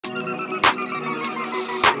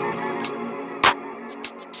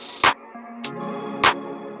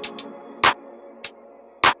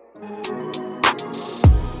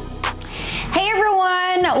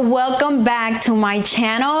Welcome back to my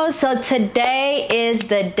channel. So today is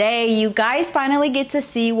the day you guys finally get to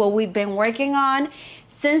see what we've been working on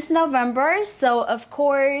since November. So of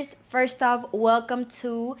course, first off, welcome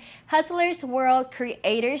to Hustlers World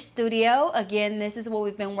Creator Studio. Again, this is what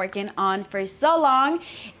we've been working on for so long,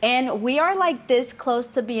 and we are like this close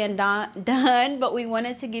to being done, but we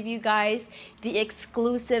wanted to give you guys the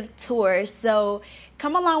exclusive tour. So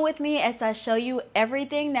come along with me as I show you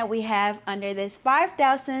everything that we have under this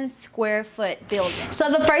 5,000 square foot building. So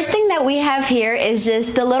the first thing that we have here is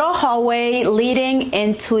just the little hallway leading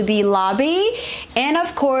into the lobby. And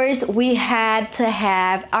of course, we had to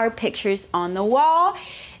have our pictures on the wall.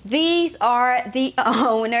 These are the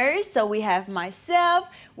owners. So we have myself,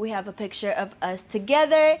 we have a picture of us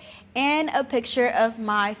together, and a picture of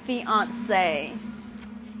my fiance.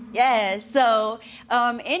 Yes, so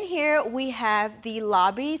in here we have the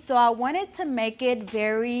lobby. So I wanted to make it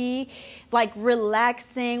very like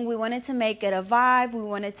relaxing. We wanted to make it a vibe. We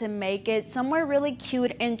wanted to make it somewhere really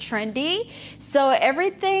cute and trendy. So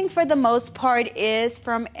everything for the most part is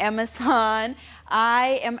from Amazon.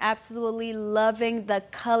 I am absolutely loving the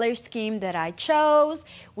color scheme that I chose.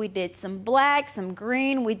 We did some black, some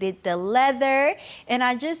green, we did the leather, and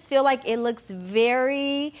I just feel like it looks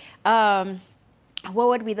very what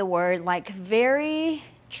would be the word, like very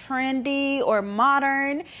trendy or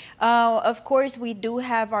modern. Of course, we do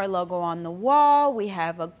have our logo on the wall. We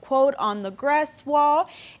have a quote on the grass wall,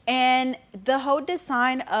 and the whole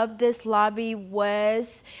design of this lobby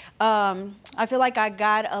was I feel like I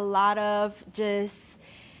got a lot of just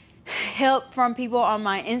help from people on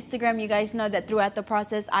my Instagram. You guys know that throughout the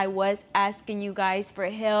process I was asking you guys for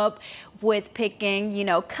help with picking, you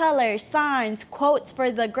know, colors, signs, quotes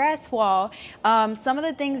for the grass wall. Some of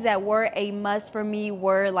the things that were a must for me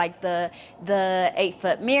were like the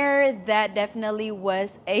 8-foot mirror. That definitely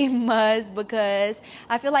was a must because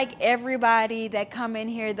I feel like everybody that come in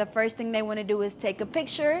here, the first thing they want to do is take a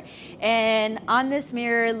picture, and on this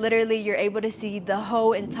mirror literally you're able to see the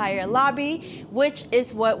whole entire lobby, which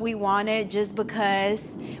is what we wanted, just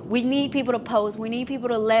because we need people to post, we need people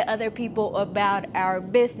to let other people about our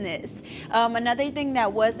business. Another thing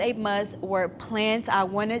that was a must were plants. I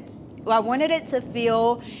wanted it to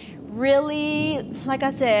feel really, like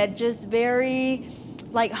I said, just very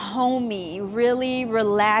like homey, really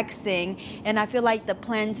relaxing, and I feel like the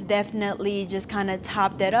plants definitely just kind of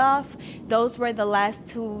topped it off. Those were the last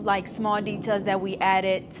two like small details that we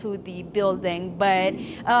added to the building, but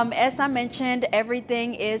as I mentioned,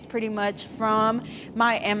 everything is pretty much from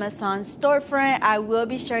my Amazon storefront. I will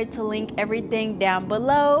be sure to link everything down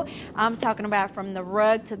below. I'm talking about from the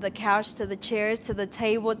rug to the couch to the chairs to the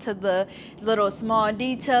table to the little small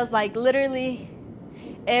details, like literally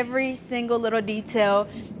every single little detail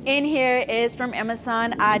in here is from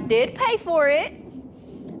Amazon. I did pay for it,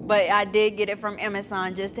 but I did get it from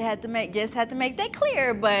Amazon. Just had to make that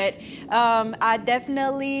clear. But I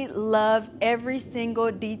definitely love every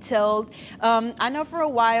single detail. I know for a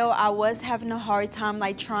while I was having a hard time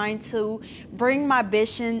like trying to bring my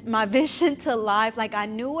vision to life. Like I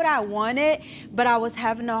knew what I wanted, but I was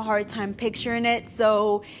having a hard time picturing it.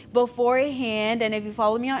 So beforehand, and if you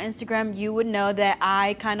follow me on Instagram, you would know that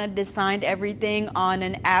I kind of designed everything on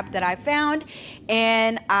an app that I found,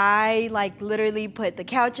 and I like literally put the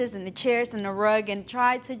couches and the chairs and the rug and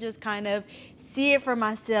tried to just kind of see it for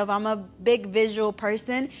myself. I'm a big visual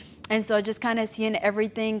person, and so just kind of seeing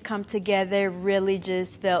everything come together really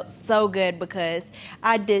just felt so good because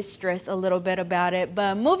I did stress a little bit about it.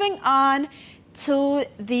 But moving on to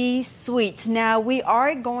the suites. Now we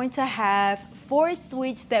are going to have 4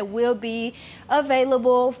 suites that will be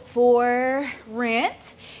available for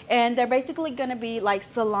rent, and they're basically going to be like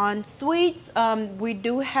salon suites. We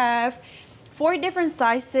do have 4 different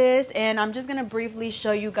sizes, and I'm just gonna briefly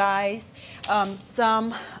show you guys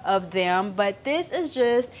some of them, but this is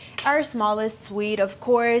just our smallest suite. Of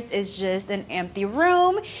course, it's just an empty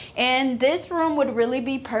room, and this room would really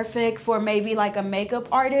be perfect for maybe like a makeup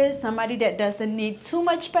artist, somebody that doesn't need too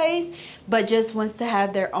much space but just wants to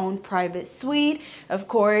have their own private suite. Of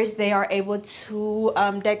course, they are able to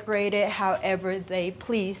decorate it however they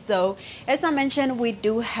please. So as I mentioned, we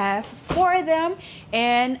do have 4 of them,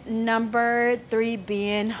 and number 3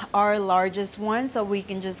 being our largest one. So we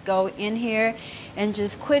can just go in here and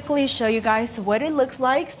just quickly show you guys what it looks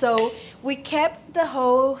like. So we kept the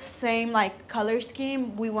whole same like color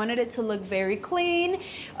scheme. We wanted it to look very clean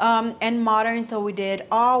and modern, so we did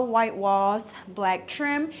all white walls, black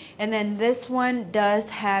trim, and then this one does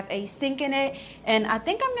have a sink in it, and I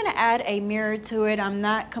think I'm gonna add a mirror to it. I'm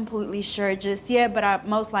not completely sure just yet, but I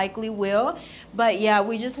most likely will. But yeah,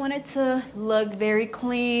 we just wanted to look very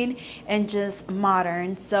clean and just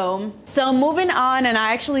modern. So moving on, and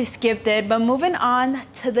I actually skipped it, but moving on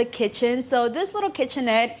to the kitchen. So this little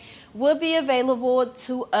kitchenette will be available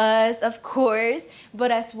to us, of course, but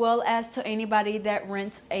as well as to anybody that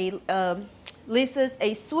rents a leases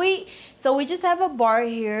a suite. So we just have a bar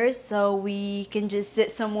here, so we can just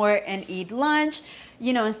sit somewhere and eat lunch,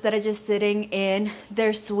 you know, instead of just sitting in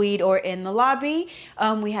their suite or in the lobby.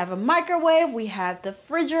 We have a microwave, we have the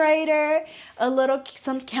refrigerator,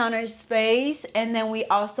 some counter space, and then we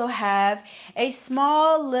also have a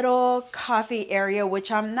small little coffee area,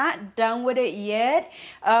 which I'm not done with it yet.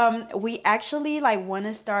 We actually like want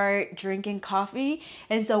to start drinking coffee,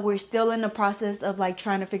 and so we're still in the process of like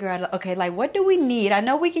trying to figure out, okay, like what do we need? I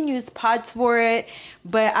know we can use pots for it,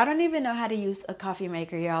 but I don't even know how to use a coffee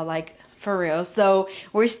maker, y'all, like for real. So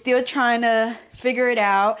we're still trying to figure it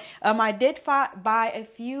out. I did buy a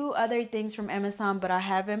few other things from Amazon, but I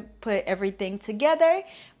haven't put everything together.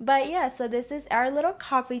 But yeah, so this is our little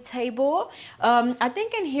coffee table. I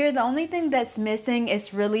think in here the only thing that's missing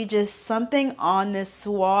is really just something on this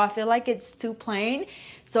wall. I feel like it's too plain,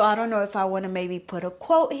 so I don't know if I want to maybe put a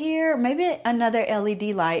quote here, maybe another LED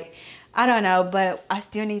light. I don't know, but I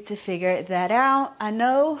still need to figure that out. I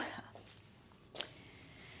know.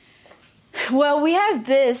 Well, we have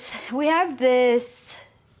this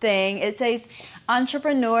thing. It says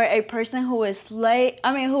entrepreneur, a person who is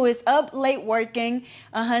up late working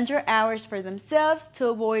 100 hours for themselves to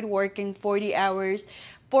avoid working 40 hours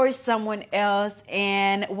for someone else.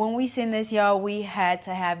 And when we seen this, y'all, we had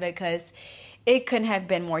to have it because it couldn't have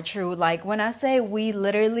been more true. Like when I say we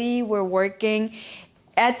literally were working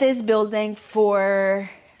at this building for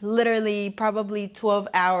literally probably 12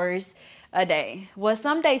 hours a day. Well,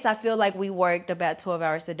 some days I feel like we worked about 12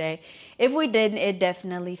 hours a day. If we didn't, it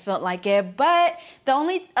definitely felt like it. But the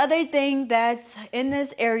only other thing that's in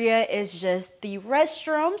this area is just the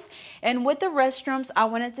restrooms. And with the restrooms, I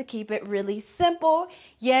wanted to keep it really simple,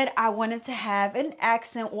 yet I wanted to have an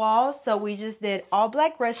accent wall. So we just did all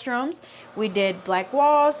black restrooms. We did black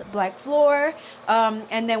walls, black floor,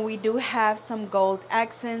 and then we do have some gold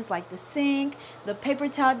accents like the sink, the paper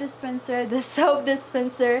towel dispenser, the soap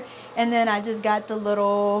dispenser, and then I just got the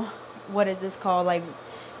little, what is this called? Like,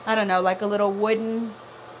 I don't know, like a little wooden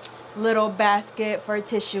little basket for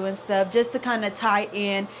tissue and stuff, just to kind of tie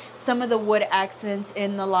in some of the wood accents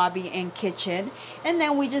in the lobby and kitchen. And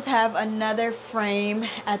then we just have another frame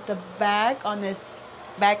at the back on this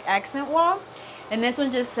back accent wall. And this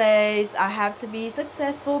one just says, I have to be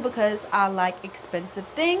successful because I like expensive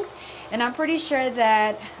things. And I'm pretty sure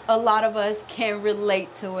that a lot of us can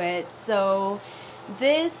relate to it. So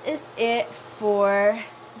this is it for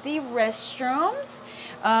the restrooms.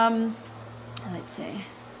 Let's see.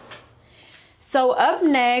 So up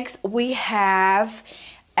next, we have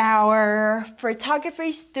our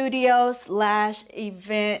photography studio /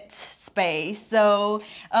 event space. So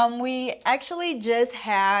we actually just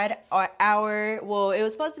had well, it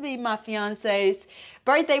was supposed to be my fiance's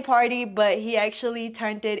birthday party, but he actually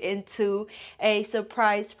turned it into a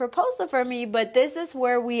surprise proposal for me. But this is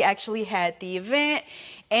where we actually had the event,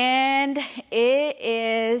 and it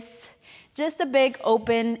is just a big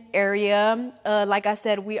open area. Like I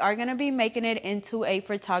said, we are going to be making it into a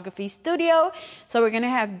photography studio. So we're going to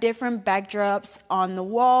have different backdrops on the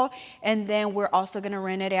wall. And then we're also going to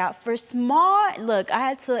rent it out for small, look, I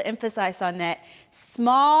had to emphasize on that,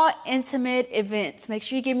 small, intimate events. Make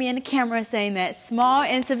sure you get me in the camera saying that, small,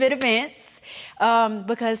 intimate events.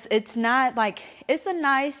 Because it's not like, it's a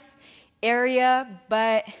nice area,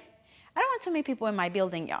 but I don't want too many people in my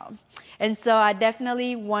building, y'all. And so I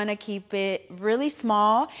definitely want to keep it really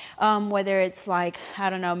small, whether it's like,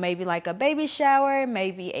 I don't know, maybe like a baby shower,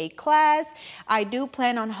 maybe a class. I do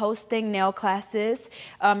plan on hosting nail classes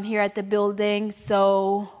here at the building.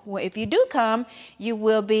 So if you do come, you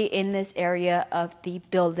will be in this area of the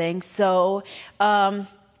building. So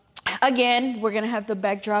again, we're going to have the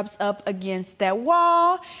backdrops up against that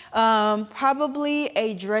wall, probably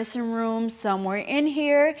a dressing room somewhere in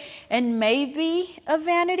here, and maybe a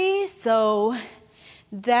vanity. So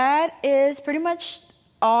that is pretty much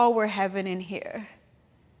all we're having in here.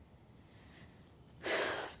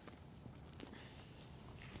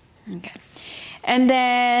 Okay. And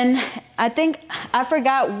then I think I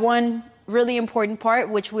forgot one really important part,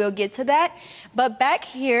 which we'll get to that. But back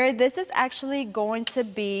here, this is actually going to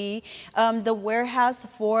be the warehouse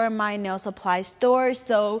for my nail supply store.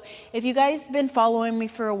 So if you guys been following me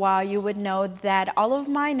for a while, you would know that all of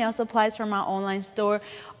my nail supplies from my online store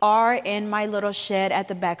are in my little shed at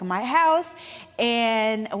the back of my house.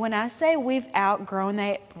 And when I say we've outgrown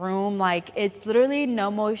that room, like it's literally no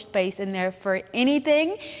more space in there for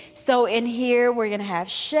anything. So in here, we're gonna have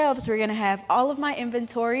shelves, we're gonna have all of my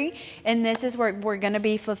inventory, and this is where we're gonna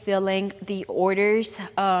be fulfilling the orders,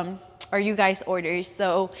 or you guys' orders.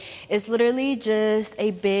 So it's literally just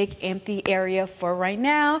a big empty area for right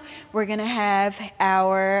now. We're gonna have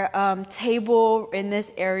our table in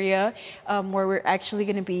this area where we're actually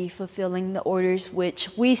gonna be fulfilling the orders, which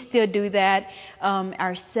we still do that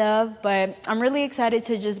ourselves, but I'm really excited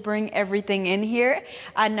to just bring everything in here.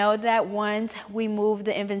 I know that once we move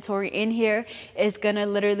the inventory in here, it's gonna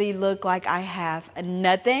literally look like I have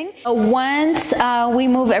nothing. Once we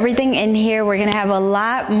move everything in here, we're gonna have a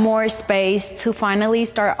lot more space to finally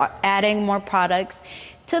start adding more products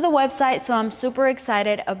to the website. So I'm super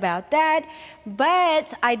excited about that.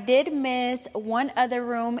 But I did miss one other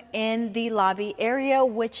room in the lobby area,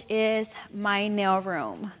 which is my nail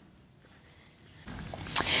room.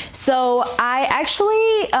 So I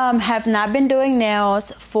actually have not been doing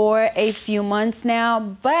nails for a few months now,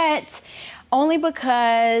 but only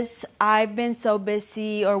because I've been so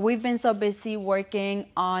busy, or we've been so busy working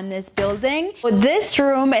on this building. This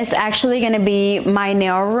room is actually gonna be my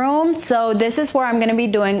nail room. So this is where I'm gonna be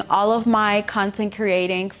doing all of my content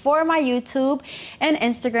creating for my YouTube and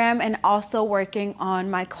Instagram, and also working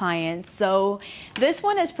on my clients. So this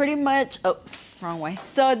one is pretty much, oh, wrong way.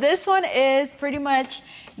 So this one is pretty much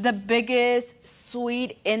the biggest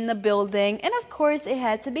suite in the building, and of course it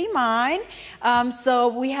had to be mine. So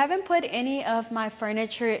we haven't put any of my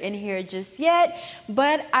furniture in here just yet,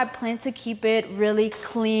 but I plan to keep it really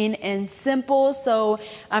clean and simple. So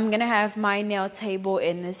I'm gonna have my nail table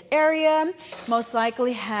in this area, most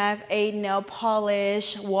likely have a nail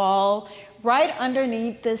polish wall right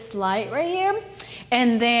underneath this light right here.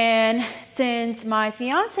 And then since my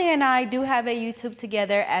fiance and I do have a YouTube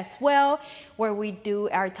together as well, where we do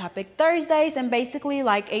our Topic Thursdays and basically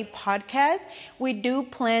like a podcast, we do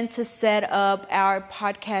plan to set up our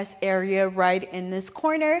podcast area right in this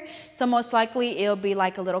corner. So most likely it'll be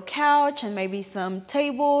like a little couch and maybe some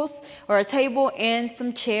tables, or a table and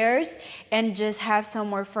some chairs, and just have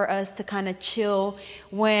somewhere for us to kind of chill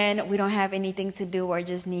when we don't have anything to do or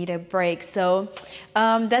just need a break. So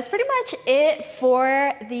that's pretty much it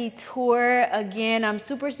for the tour. Again, I'm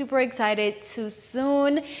super excited to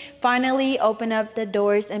soon finally open up the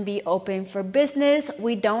doors and be open for business.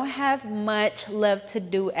 We don't have much left to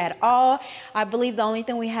do at all. I believe the only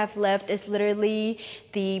thing we have left is literally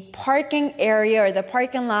the parking area, or the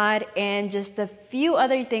parking lot, and just a few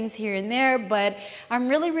other things here and there. But I'm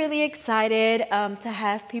really excited to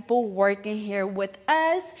have people working here with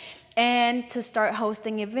us, and to start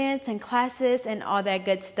hosting events and classes and all that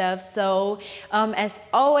good stuff. So as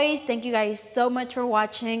always, thank you guys so much for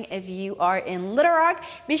watching. If you are in Little Rock,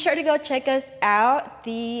 be sure to go check us out.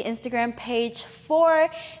 The Instagram page for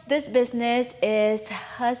this business is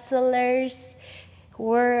Hustlers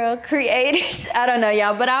World Creators. I don't know,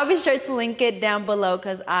 y'all, but I'll be sure to link it down below,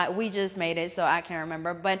 because we just made it, so I can't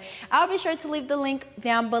remember. But I'll be sure to leave the link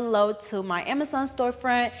down below to my Amazon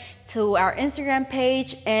storefront, to our Instagram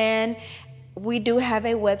page, and we do have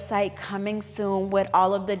a website coming soon with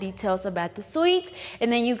all of the details about the suites.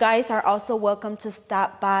 And then you guys are also welcome to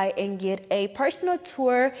stop by and get a personal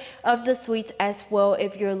tour of the suites as well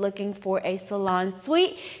if you're looking for a salon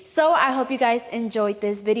suite. So I hope you guys enjoyed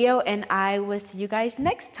this video, and I will see you guys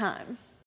next time.